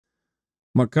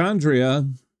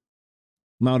Marc'Andria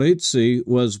Maurizzi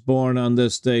was born on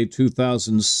this day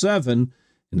 2007,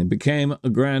 and he became a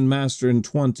Grandmaster in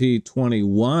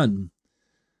 2021.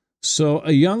 So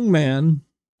a young man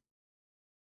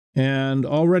and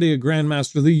already a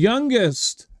Grandmaster, the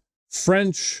youngest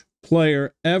French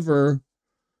player ever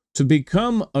to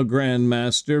become a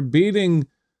Grandmaster, beating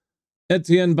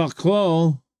Etienne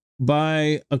Bacrot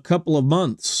by a couple of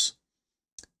months.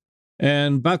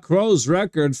 And Bacrot's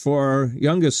record for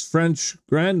youngest French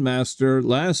Grandmaster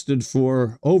lasted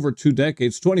for over 2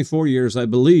 decades, 24 years, I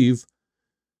believe,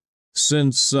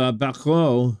 since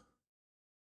Bacrot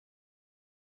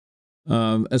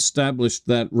established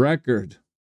that record.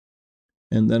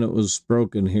 And then it was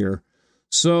broken here.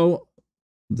 So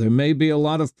there may be a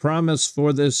lot of promise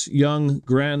for this young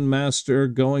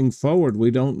Grandmaster going forward.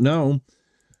 We don't know.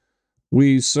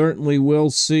 We certainly will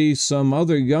see some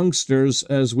other youngsters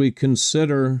as we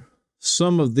consider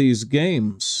some of these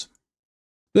games.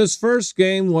 This first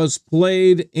game was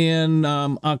played in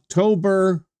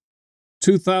October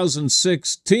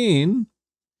 2016.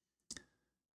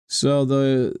 So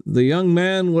the young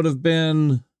man would have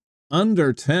been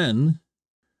under 10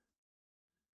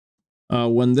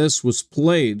 when this was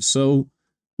played. So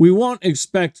we won't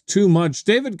expect too much.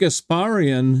 David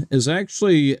Gasparyan is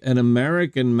actually an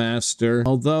American master,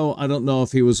 although I don't know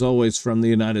if he was always from the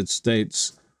United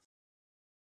States.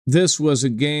 This was a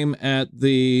game at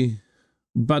the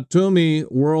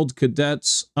Batumi World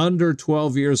Cadets under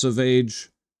 12 years of age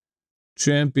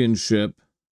championship.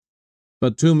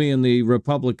 Batumi in the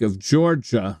Republic of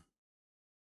Georgia.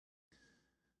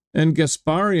 And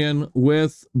Gasparyan,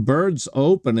 with birds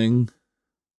opening,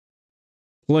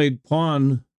 played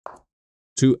pawn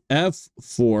to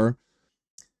f4.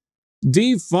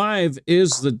 d5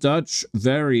 is the Dutch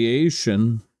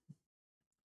variation.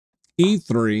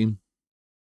 e3.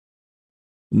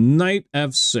 Knight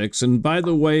f6. And by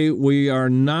the way, we are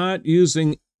not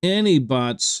using any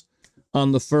bots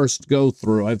on the first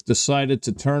go-through. I've decided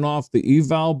to turn off the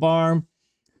eval bar.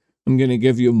 I'm going to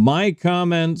give you my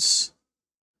comments.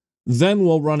 Then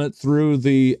we'll run it through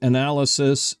the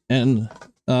analysis and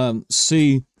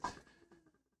see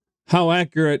how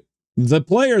accurate the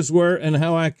players were and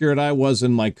how accurate I was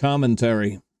in my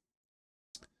commentary.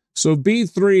 So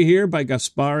b3 here by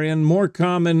Gasparyan. More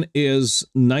common is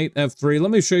knight f3.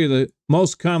 Let me show you the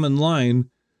most common line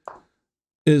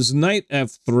is knight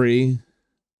f3,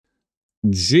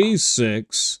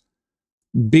 g6,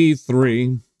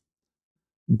 b3,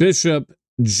 bishop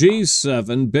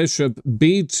g7, bishop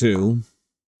b2,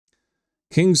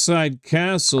 kingside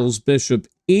castles, bishop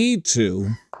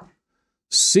e2,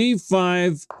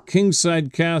 c5,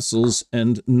 kingside castles,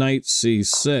 and knight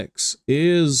c6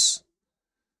 is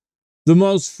the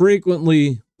most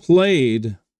frequently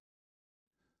played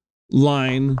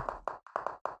line.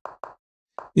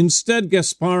 Instead,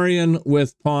 Gasparyan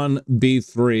with pawn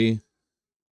b3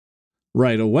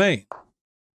 right away.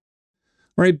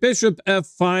 All right, bishop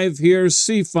f5 here.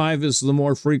 c5 is the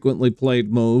more frequently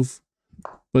played move.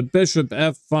 But bishop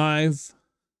f5,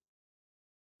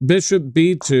 bishop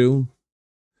b2,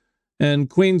 and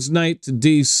queen's knight to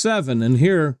d7. And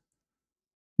here,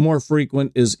 more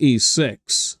frequent is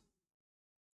e6.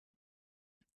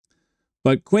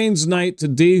 But queen's knight to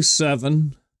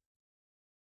d7,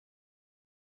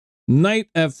 knight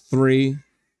f3,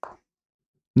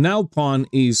 now pawn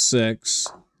e6,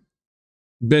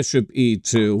 bishop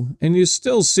e2, and you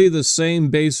still see the same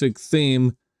basic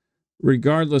theme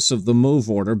regardless of the move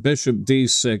order. Bishop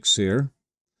d6 here.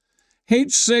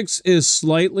 h6 is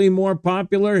slightly more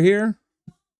popular here,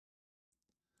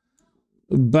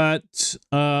 but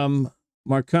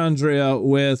Marc'Andria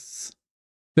with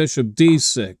bishop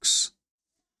d6.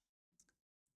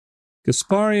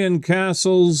 Gasparyan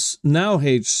castles, now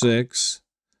h6,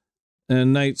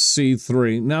 and knight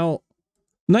c3. Now,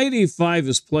 knight e5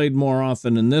 is played more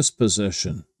often in this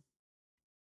position.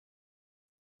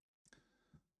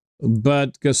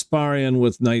 But Gasparyan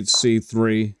with knight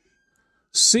c3.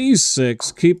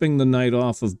 c6, keeping the knight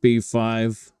off of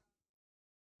b5.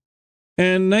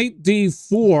 And knight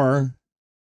d4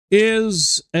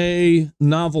 is a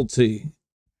novelty,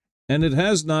 and it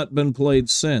has not been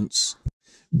played since.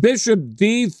 Bishop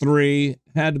d3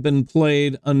 had been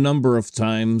played a number of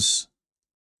times.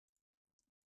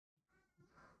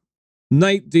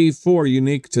 Knight d4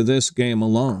 unique to this game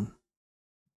alone.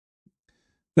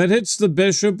 That hits the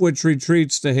bishop, which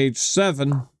retreats to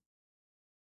h7.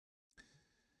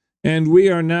 And we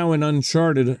are now in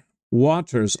uncharted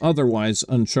waters, otherwise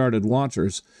uncharted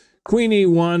waters. Queen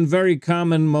e1, very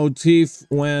common motif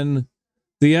when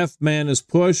the F-man is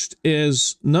pushed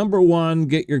is, number one,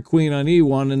 get your queen on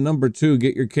E1, and number two,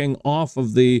 get your king off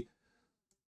of the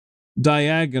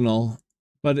diagonal.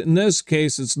 But in this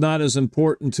case, it's not as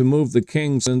important to move the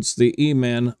king since the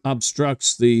E-man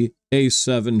obstructs the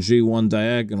A7 G1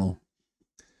 diagonal.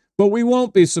 But we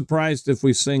won't be surprised if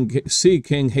we see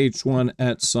king H1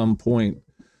 at some point.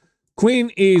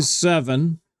 Queen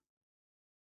E7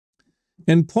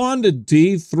 and pawn to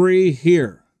D3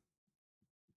 here.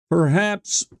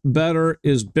 Perhaps better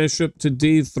is bishop to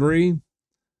D3.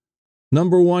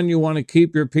 Number one, you want to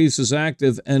keep your pieces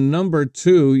active, and number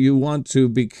two, you want to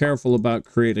be careful about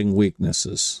creating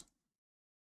weaknesses.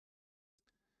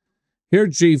 Here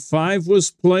G5 was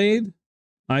played.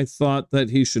 I thought that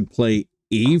he should play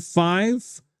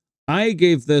E5. I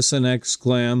gave this an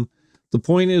exclam. The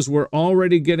point is we're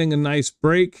already getting a nice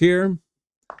break here,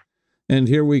 and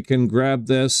here we can grab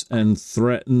this and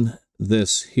threaten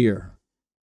this here.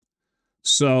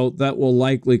 So that will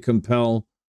likely compel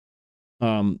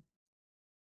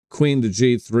queen to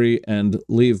G3 and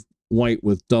leave white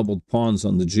with doubled pawns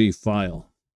on the G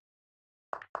file.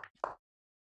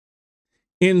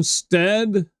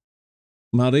 Instead,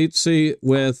 Maurizzi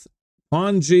with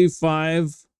pawn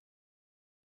G5,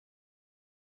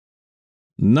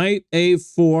 knight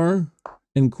A4,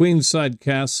 and queenside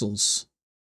castles.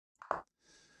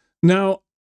 Now,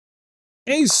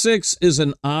 A6 is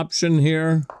an option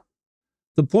here.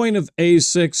 The point of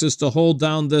A6 is to hold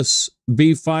down this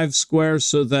B5 square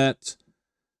so that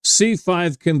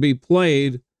C5 can be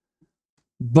played,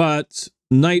 but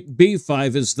knight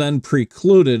B5 is then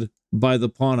precluded by the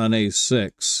pawn on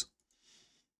A6.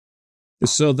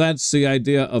 So that's the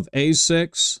idea of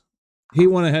A6. He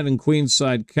went ahead and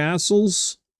queenside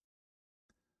castles.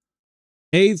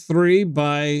 A3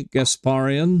 by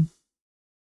Gasparyan.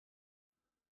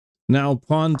 Now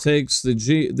pawn takes the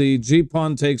G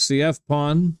pawn takes the F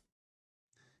pawn.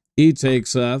 E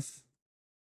takes F.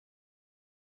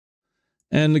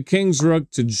 And the king's rook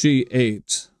to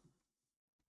G8.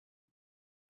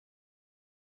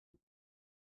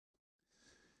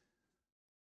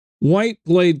 White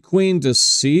played queen to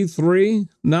C3,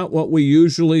 not what we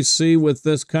usually see with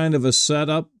this kind of a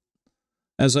setup.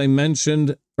 As I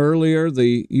mentioned earlier,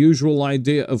 the usual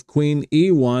idea of queen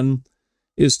E1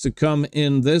 is to come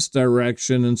in this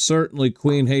direction, and certainly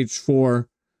queen H4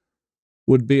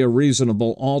 would be a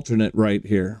reasonable alternate right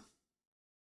here.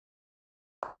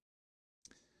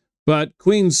 But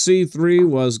queen C3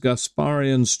 was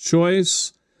Gasparyan's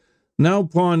choice. Now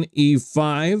pawn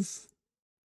E5.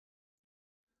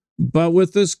 But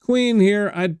with this queen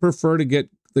here, I'd prefer to get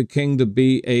the king to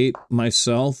B8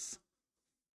 myself.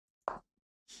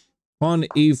 Pawn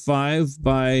E5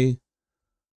 by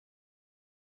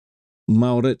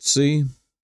Maurizzi.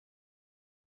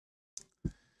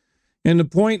 And the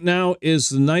point now is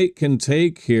the knight can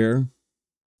take here.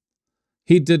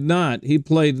 He did not. He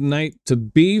played knight to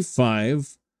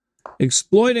B5,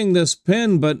 exploiting this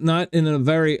pin, but not in a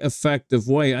very effective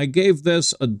way. I gave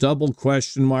this a double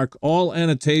question mark. All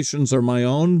annotations are my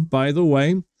own, by the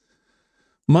way.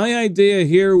 My idea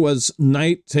here was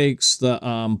knight takes the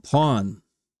pawn,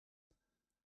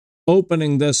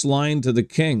 opening this line to the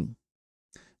king.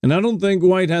 And I don't think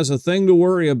white has a thing to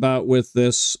worry about with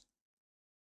this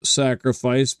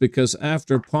sacrifice, because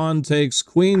after pawn takes,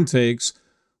 queen takes,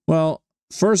 well,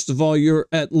 first of all, you're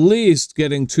at least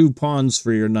getting 2 pawns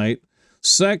for your knight.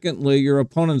 Secondly, your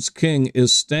opponent's king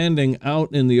is standing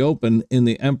out in the open in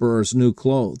the emperor's new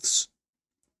clothes.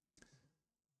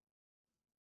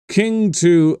 King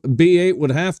to B8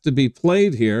 would have to be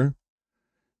played here,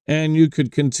 and you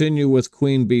could continue with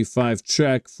queen B5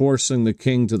 check, forcing the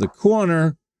king to the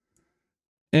corner.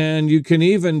 And you can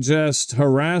even just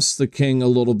harass the king a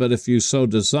little bit if you so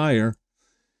desire.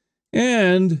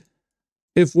 And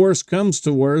if worse comes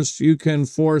to worse, you can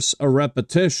force a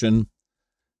repetition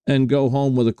and go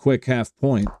home with a quick half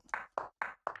point.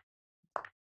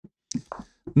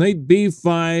 Knight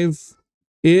B5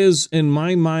 is, in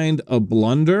my mind, a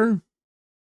blunder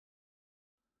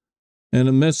and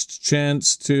a missed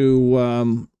chance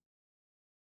to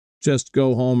just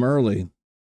go home early.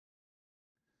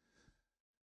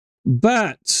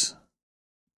 But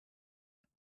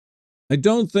I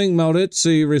don't think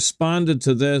Maurizzi responded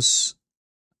to this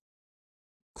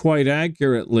quite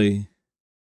accurately.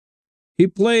 He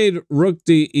played rook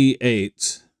d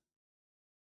e8.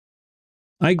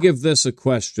 I give this a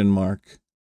question mark.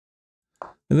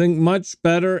 I think much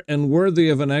better and worthy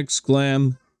of an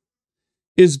exclam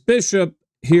is bishop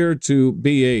here to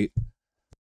b8.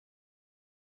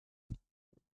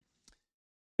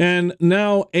 And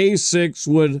now a6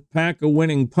 would pack a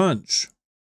winning punch.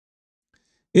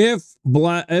 If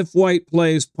white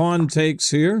plays pawn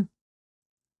takes here,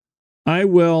 I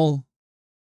will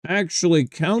actually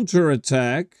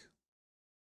counterattack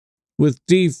with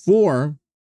d4,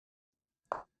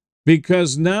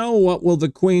 because now what will the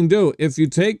queen do? If you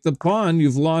take the pawn,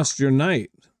 you've lost your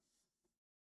knight.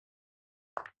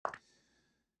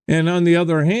 And on the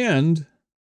other hand,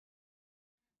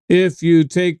 if you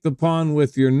take the pawn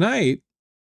with your knight,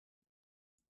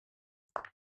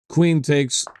 queen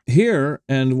takes here,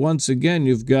 and once again,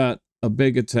 you've got a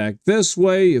big attack this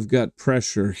way. You've got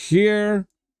pressure here.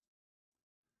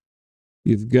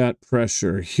 You've got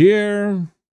pressure here.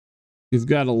 You've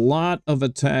got a lot of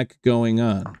attack going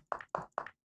on.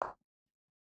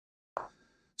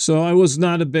 So I was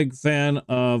not a big fan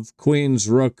of queen's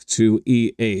rook to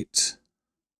e8.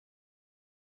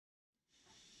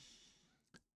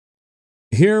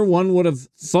 Here, one would have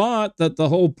thought that the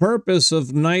whole purpose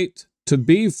of knight to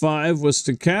b5 was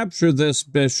to capture this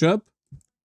bishop,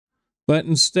 but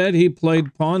instead he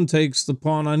played pawn takes the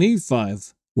pawn on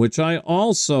e5, which I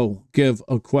also give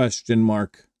a question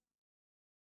mark.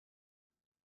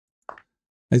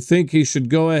 I think he should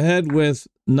go ahead with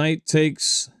knight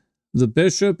takes the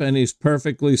bishop, and he's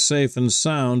perfectly safe and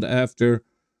sound after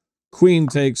queen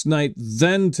takes knight,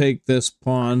 then take this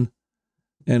pawn,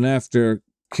 and after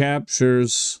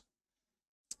captures,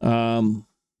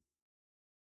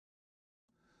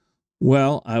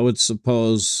 well, I would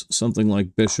suppose something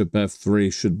like bishop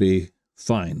f3 should be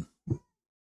fine.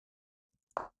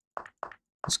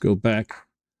 Let's go back.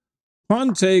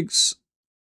 Pawn takes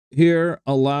here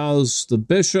allows the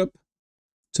bishop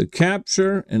to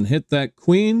capture and hit that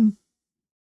queen.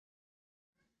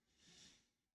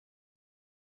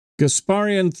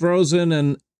 Gasparyan throws in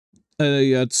a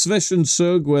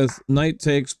Zwischenzug with knight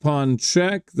takes pawn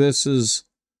check. This is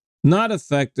not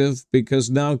effective because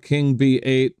now king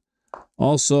b8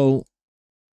 also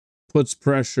puts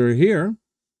pressure here.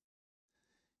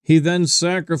 He then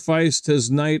sacrificed his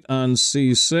knight on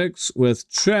c6 with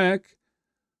check,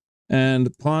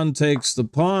 and pawn takes the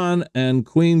pawn, and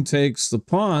queen takes the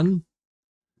pawn.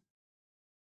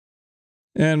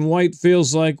 And white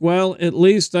feels like, well, at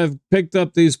least I've picked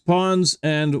up these pawns,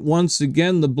 and once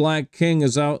again the black king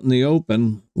is out in the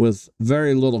open with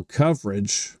very little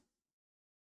coverage.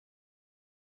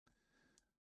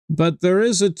 But there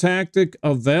is a tactic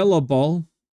available.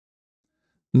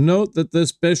 Note that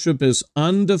this bishop is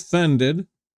undefended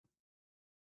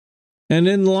and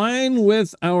in line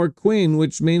with our queen,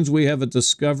 which means we have a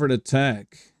discovered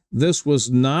attack. This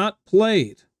was not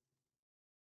played.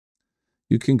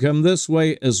 You can come this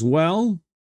way as well.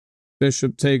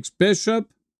 Bishop takes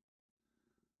bishop.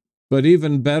 But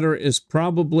even better is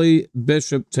probably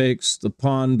bishop takes the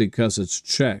pawn because it's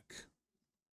check.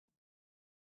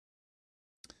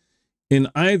 In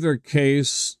either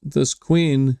case, this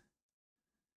queen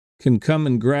can come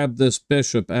and grab this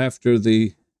bishop after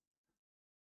the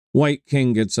white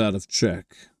king gets out of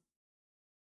check.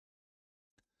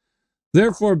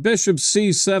 Therefore, bishop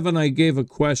c7 I gave a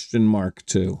question mark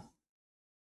to.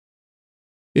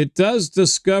 It does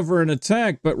discover an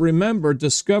attack, but remember,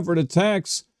 discovered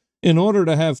attacks, in order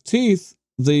to have teeth,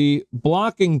 the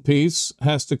blocking piece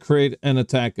has to create an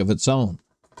attack of its own.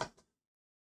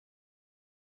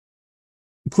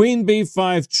 Queen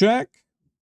b5 check.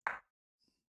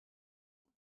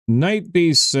 Knight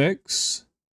b6.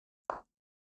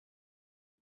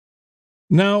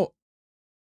 Now,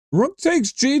 rook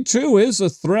takes g2 is a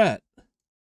threat.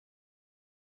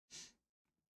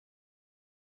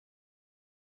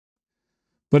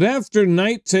 But after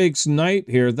knight takes knight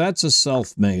here, that's a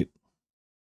self-mate.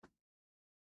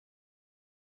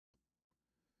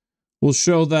 We'll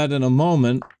show that in a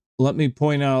moment. Let me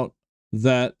point out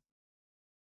that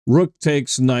rook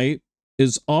takes knight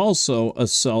is also a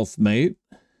self-mate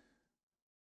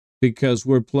because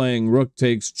we're playing rook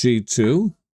takes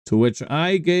g2, to which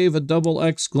I gave a double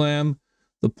exclam,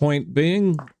 the point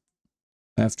being,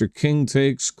 after king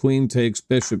takes, queen takes,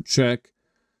 bishop check,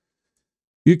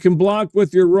 you can block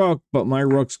with your rook, but my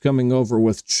rook's coming over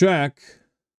with check,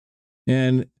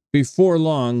 and before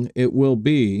long, it will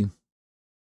be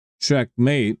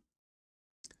checkmate.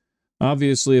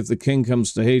 Obviously, if the king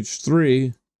comes to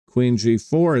h3, queen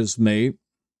g4 is mate.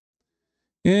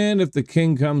 And if the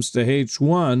king comes to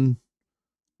h1,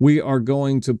 we are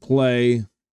going to play,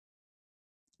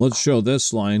 let's show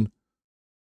this line.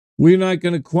 We're not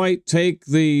going to quite take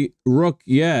the rook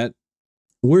yet.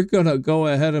 We're going to go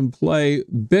ahead and play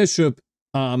bishop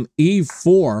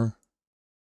e4,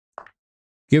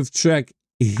 give check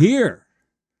here,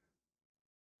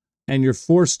 and you're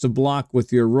forced to block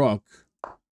with your rook,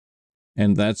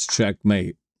 and that's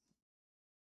checkmate.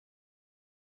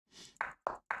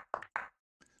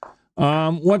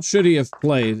 What should he have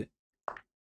played?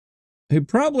 He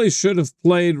probably should have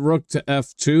played rook to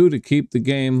f2 to keep the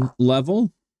game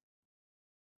level.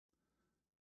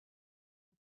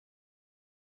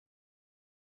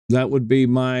 That would be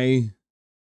my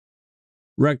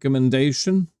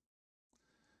recommendation.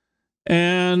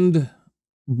 And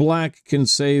black can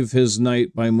save his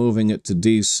knight by moving it to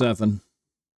d7.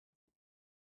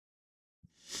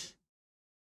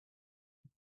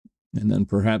 And then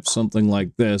perhaps something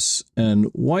like this. And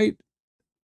white,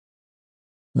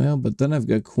 well, but then I've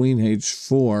got queen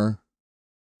h4.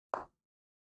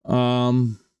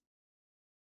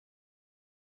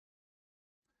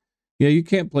 Yeah, you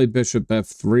can't play bishop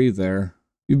f3 there.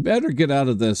 You better get out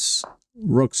of this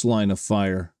rook's line of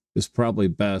fire. Is probably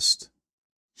best.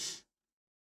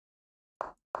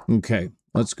 Okay,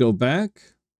 let's go back.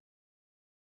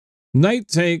 Knight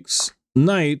takes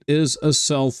knight is a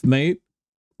self-mate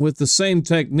with the same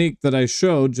technique that I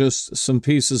showed, just some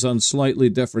pieces on slightly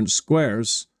different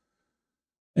squares.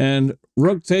 And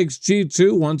rook takes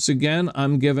g2. Once again,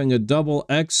 I'm giving a double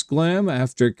exclam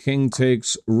after king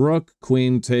takes rook,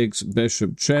 queen takes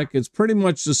bishop check. It's pretty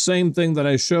much the same thing that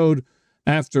I showed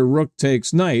after rook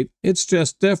takes knight. It's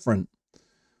just different.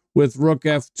 With rook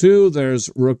f2, there's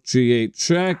rook g8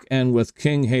 check, and with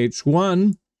king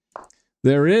h1,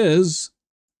 there is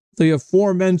the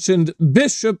aforementioned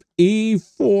bishop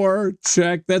e4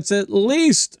 check. That's at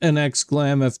least an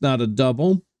exclam, if not a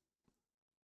double.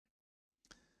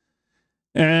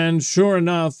 And sure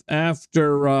enough,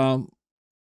 after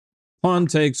pawn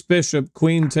takes bishop,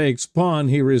 queen takes pawn,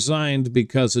 he resigned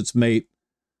because it's mate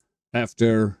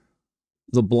after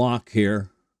the block here.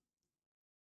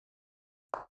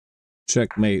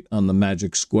 Checkmate on the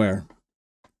magic square.